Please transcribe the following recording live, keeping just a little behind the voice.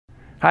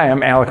Hi,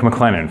 I'm Alec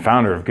McLennan,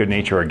 founder of Good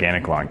Nature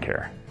Organic Lawn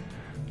Care.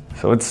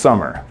 So it's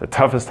summer, the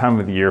toughest time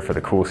of the year for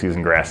the cool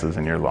season grasses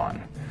in your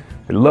lawn.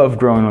 They love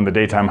growing when the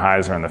daytime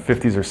highs are in the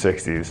 50s or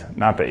 60s,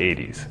 not the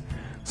 80s.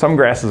 Some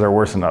grasses are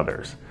worse than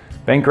others.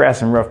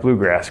 Bentgrass and rough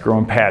bluegrass grow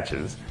in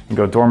patches and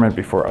go dormant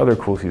before other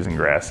cool season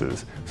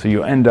grasses, so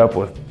you end up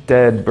with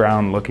dead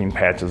brown looking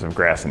patches of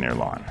grass in your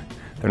lawn.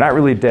 They're not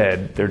really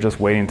dead, they're just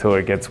waiting until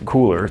it gets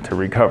cooler to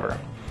recover.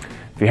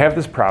 If you have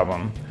this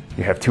problem,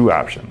 you have two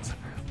options.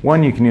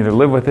 One, you can either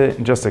live with it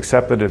and just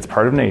accept that it's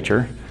part of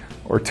nature,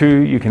 or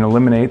two, you can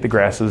eliminate the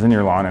grasses in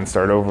your lawn and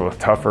start over with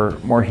tougher,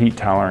 more heat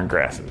tolerant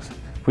grasses.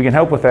 We can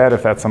help with that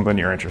if that's something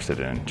you're interested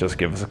in. Just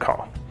give us a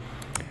call.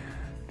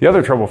 The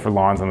other trouble for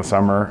lawns in the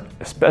summer,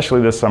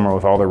 especially this summer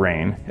with all the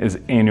rain, is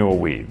annual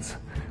weeds.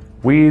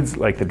 Weeds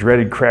like the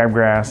dreaded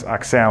crabgrass,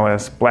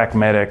 oxalis, black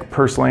medic,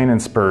 purslane,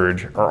 and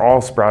spurge are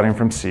all sprouting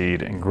from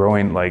seed and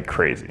growing like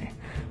crazy.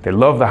 They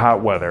love the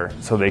hot weather,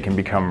 so they can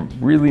become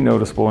really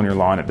noticeable in your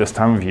lawn at this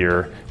time of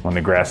year when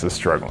the grass is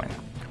struggling.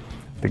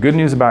 The good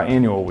news about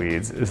annual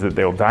weeds is that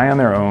they'll die on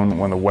their own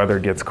when the weather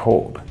gets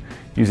cold.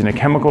 Using a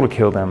chemical to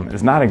kill them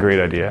is not a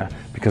great idea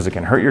because it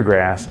can hurt your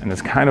grass and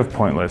is kind of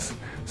pointless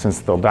since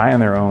they'll die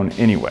on their own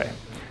anyway.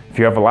 If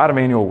you have a lot of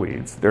annual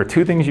weeds, there are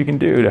two things you can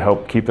do to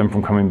help keep them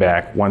from coming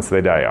back once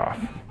they die off.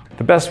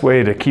 The best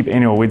way to keep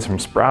annual weeds from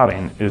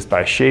sprouting is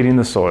by shading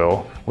the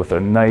soil with a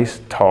nice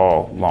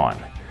tall lawn.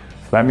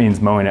 So that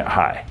means mowing it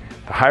high.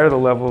 The higher the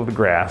level of the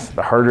grass,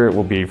 the harder it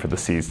will be for the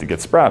seeds to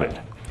get sprouted.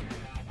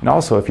 And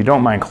also, if you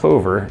don't mind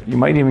clover, you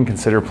might even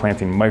consider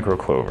planting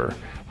microclover,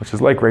 which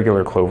is like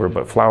regular clover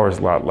but flowers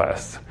a lot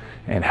less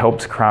and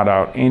helps crowd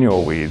out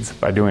annual weeds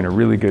by doing a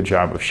really good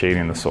job of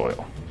shading the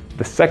soil.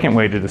 The second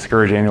way to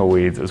discourage annual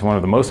weeds is one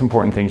of the most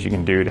important things you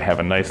can do to have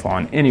a nice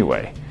lawn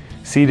anyway.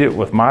 Seed it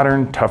with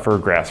modern, tougher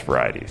grass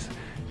varieties.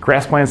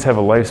 Grass plants have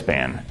a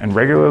lifespan, and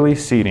regularly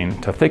seeding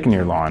to thicken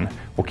your lawn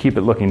will keep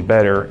it looking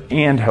better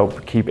and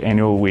help keep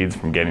annual weeds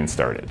from getting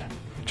started.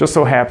 Just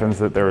so happens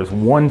that there is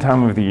one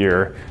time of the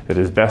year that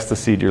is best to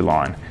seed your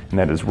lawn, and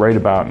that is right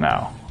about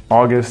now,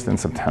 August and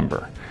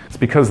September. It's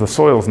because the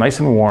soil is nice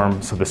and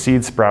warm, so the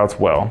seed sprouts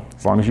well,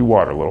 as long as you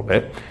water a little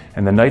bit,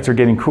 and the nights are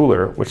getting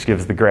cooler, which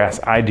gives the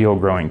grass ideal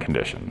growing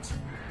conditions.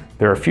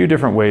 There are a few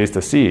different ways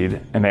to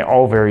seed, and they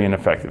all vary in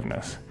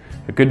effectiveness.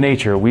 At Good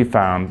Nature, we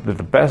found that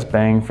the best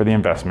bang for the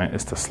investment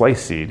is to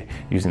slice seed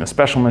using a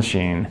special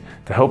machine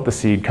to help the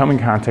seed come in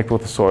contact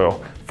with the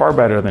soil far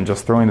better than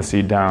just throwing the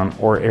seed down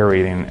or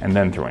aerating and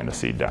then throwing the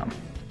seed down.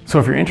 So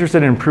if you're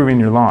interested in improving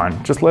your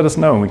lawn, just let us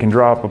know and we can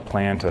draw up a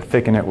plan to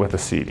thicken it with the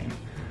seeding.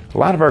 A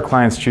lot of our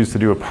clients choose to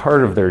do a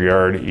part of their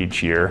yard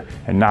each year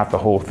and not the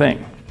whole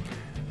thing.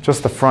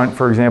 Just the front,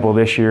 for example,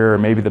 this year, or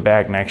maybe the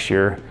back next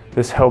year.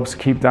 This helps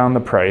keep down the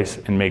price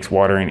and makes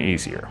watering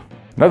easier.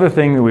 Another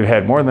thing that we've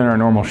had more than our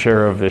normal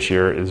share of this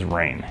year is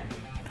rain.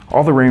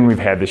 All the rain we've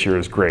had this year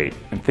is great,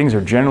 and things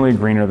are generally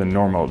greener than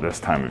normal at this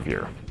time of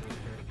year.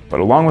 But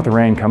along with the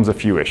rain comes a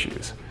few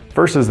issues.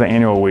 First is the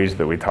annual weeds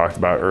that we talked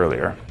about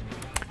earlier.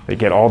 They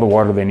get all the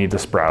water they need to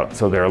sprout,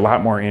 so there are a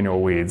lot more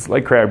annual weeds,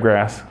 like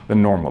crabgrass,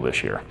 than normal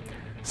this year.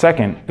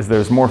 Second is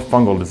there's more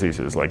fungal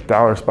diseases like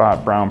dollar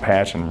spot, brown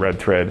patch, and red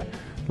thread,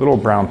 little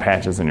brown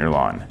patches in your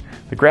lawn.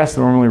 The grass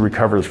normally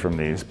recovers from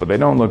these, but they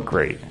don't look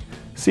great.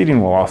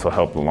 Seeding will also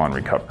help the lawn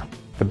recover.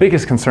 The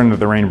biggest concern that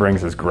the rain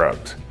brings is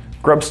grubs.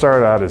 Grubs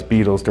start out as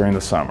beetles during the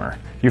summer.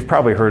 You've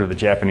probably heard of the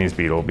Japanese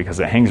beetle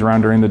because it hangs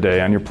around during the day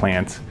on your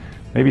plants,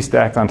 maybe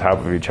stacked on top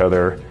of each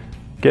other,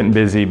 getting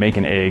busy,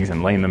 making eggs,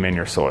 and laying them in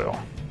your soil.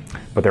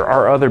 But there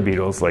are other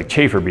beetles, like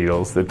chafer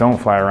beetles, that don't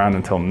fly around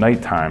until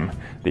nighttime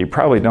that you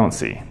probably don't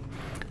see.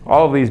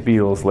 All of these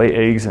beetles lay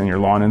eggs in your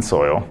lawn and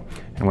soil,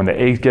 and when the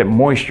eggs get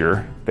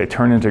moisture, they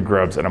turn into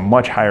grubs at a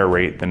much higher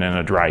rate than in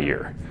a dry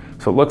year.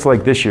 So it looks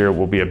like this year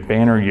will be a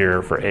banner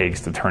year for eggs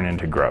to turn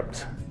into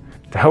grubs.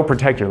 To help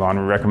protect your lawn,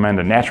 we recommend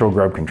a natural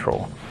grub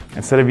control.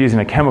 Instead of using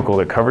a chemical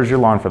that covers your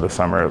lawn for the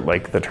summer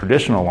like the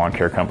traditional lawn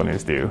care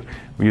companies do,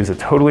 we use a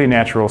totally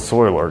natural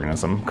soil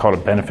organism called a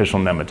beneficial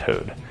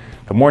nematode.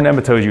 The more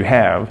nematodes you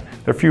have,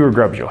 the fewer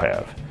grubs you'll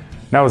have.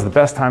 Now is the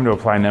best time to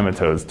apply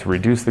nematodes to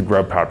reduce the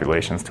grub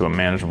populations to a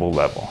manageable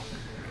level.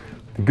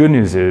 The good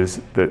news is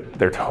that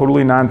they're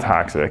totally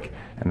non-toxic,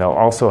 and they'll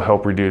also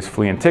help reduce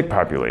flea and tick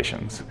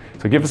populations.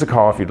 So give us a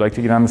call if you'd like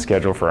to get on the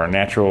schedule for our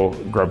natural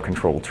grub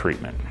control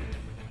treatment.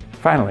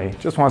 Finally,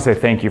 just want to say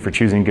thank you for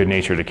choosing Good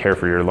Nature to care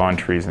for your lawn,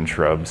 trees, and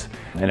shrubs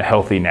in a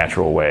healthy,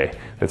 natural way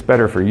that's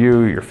better for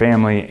you, your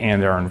family,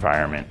 and our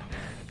environment.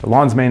 The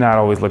lawns may not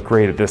always look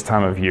great at this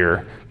time of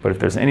year, but if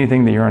there's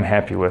anything that you're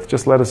unhappy with,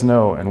 just let us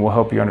know and we'll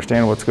help you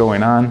understand what's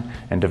going on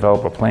and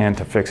develop a plan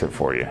to fix it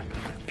for you.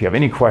 If you have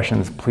any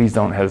questions, please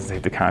don't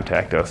hesitate to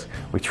contact us.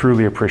 We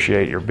truly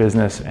appreciate your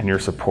business and your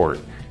support.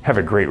 Have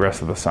a great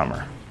rest of the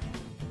summer.